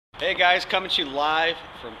Hey guys, coming to you live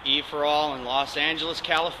from E for All in Los Angeles,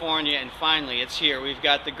 California, and finally it's here. We've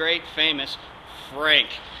got the great, famous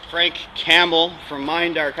Frank Campbell from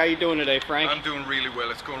Mindark. How you doing today, Frank? I'm doing really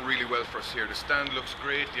well. It's going really well for us here. The stand looks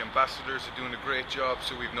great. The ambassadors are doing a great job,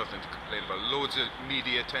 so we've nothing to complain about. Loads of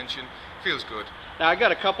media attention. Feels good. Now I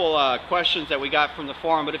got a couple questions that we got from the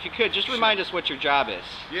forum, but if you could just remind us what your job is.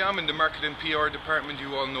 Yeah, I'm in the marketing PR department.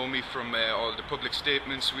 You all know me from all the public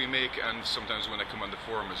statements we make, and sometimes when I come on the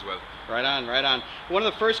forum as well. Right on, right on. One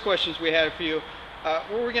of the first questions we had for you,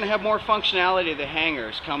 were we going to have more functionality of the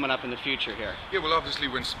hangars coming up in the future here? Yeah, well obviously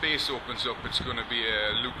when space opens up, it's going to be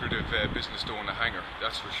a lucrative business to own a hangar,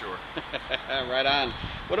 that's for sure. Right on.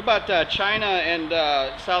 What about China and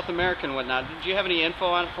South America and whatnot? Did you have any info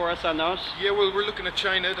on for us on those? Yeah, well we're looking at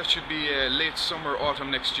China. That should be late summer,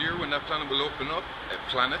 autumn next year when that planet will open up.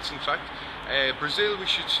 Planets, in fact. Brazil, we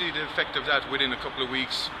should see the effect of that within a couple of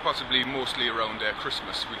weeks, possibly mostly around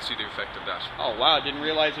Christmas. We'll see the effect of that. Oh wow, didn't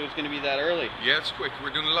realize it was going to be that early. Yeah, it's quick. We're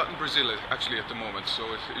doing a lot in Brazil actually at the moment, so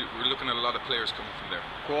we're looking at a lot of players coming from there.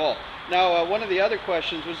 Cool. Now, one of the other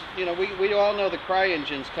questions was, you know, we all know the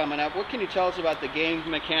CryEngine's coming up. What can you tell us about the game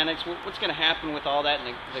mechanics? What's going to happen with all that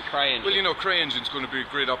in the CryEngine? Well, you know, CryEngine's going to be a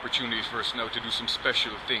great opportunity for us now to do some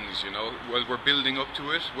special things, you know. While we're building up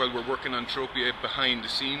to it, while we're working on Tropia behind the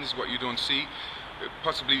scenes, what you don't see,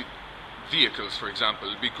 possibly vehicles, for example.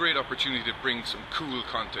 It'd be a great opportunity to bring some cool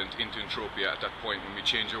content into Entropia at that point when we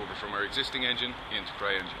change over from our existing engine into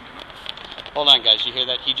CryEngine, you know. Hold on, guys. You hear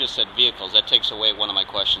that? He just said vehicles. That takes away one of my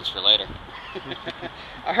questions for later.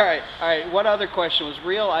 All right. One other question was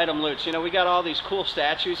real item loots. You know, we got all these cool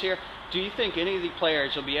statues here. Do you think any of the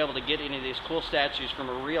players will be able to get any of these cool statues from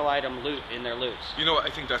a real item loot in their loots? You know, I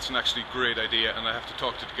think that's an actually great idea, and I have to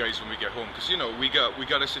talk to the guys when we get home, because you know we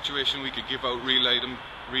got a situation we could give out real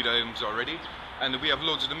items already, and we have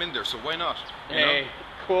loads of them in there. So why not? Hey,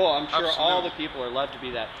 cool. I'm sure Absolutely. all the people are love to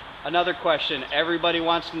be that. Another question. Everybody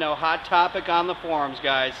wants to know. Hot topic on the forums,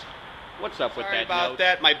 guys. What's up with that? Sorry about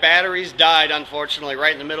that. My batteries died, unfortunately,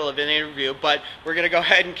 right in the middle of an interview, but we're going to go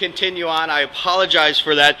ahead and continue on. I apologize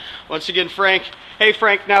for that. Once again, Frank. Hey,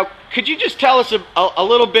 Frank, now, could you just tell us a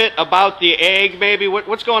little bit about the egg, maybe?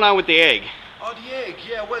 What's going on with the egg? Oh, the egg,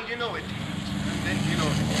 yeah, well, you know, you know...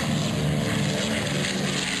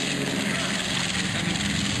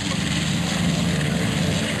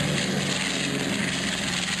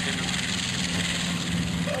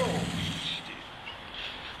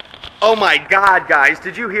 Oh my God, guys,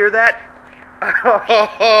 did you hear that?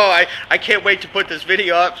 Oh, I can't wait to put this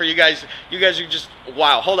video up for you guys. You guys are just,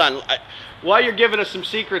 wow, hold on. While you're giving us some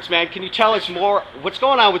secrets, man, can you tell us more? What's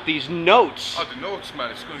going on with these notes? Oh, the notes, man,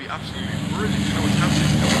 it's going to be absolutely brilliant. You know, it's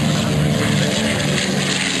absolutely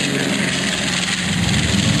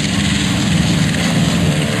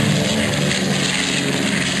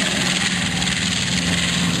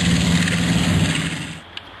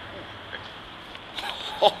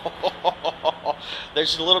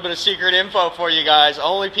There's a little bit of secret info for you guys.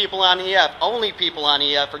 Only people on EF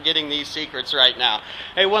are getting these secrets right now.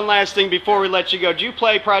 Hey, one last thing before we let you go. Do you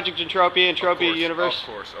play Project Entropia, Entropia Universe?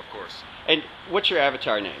 Of course. And what's your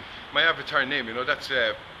avatar name? My avatar name, you know, that's...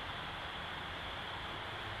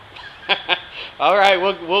 All right,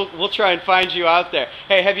 we'll try and find you out there.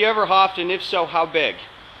 Hey, have you ever hoffed, and if so, how big?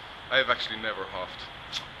 I have actually never hoffed.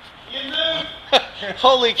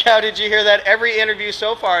 Holy cow, did you hear that? Every interview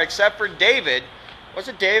so far, except for David. Was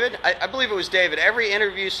it David? I believe it was David. Every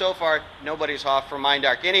interview so far, nobody's off from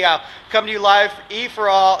Mindark. Anyhow, come to you live, E for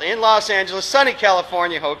All, in Los Angeles, sunny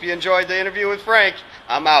California. Hope you enjoyed the interview with Frank.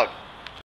 I'm out.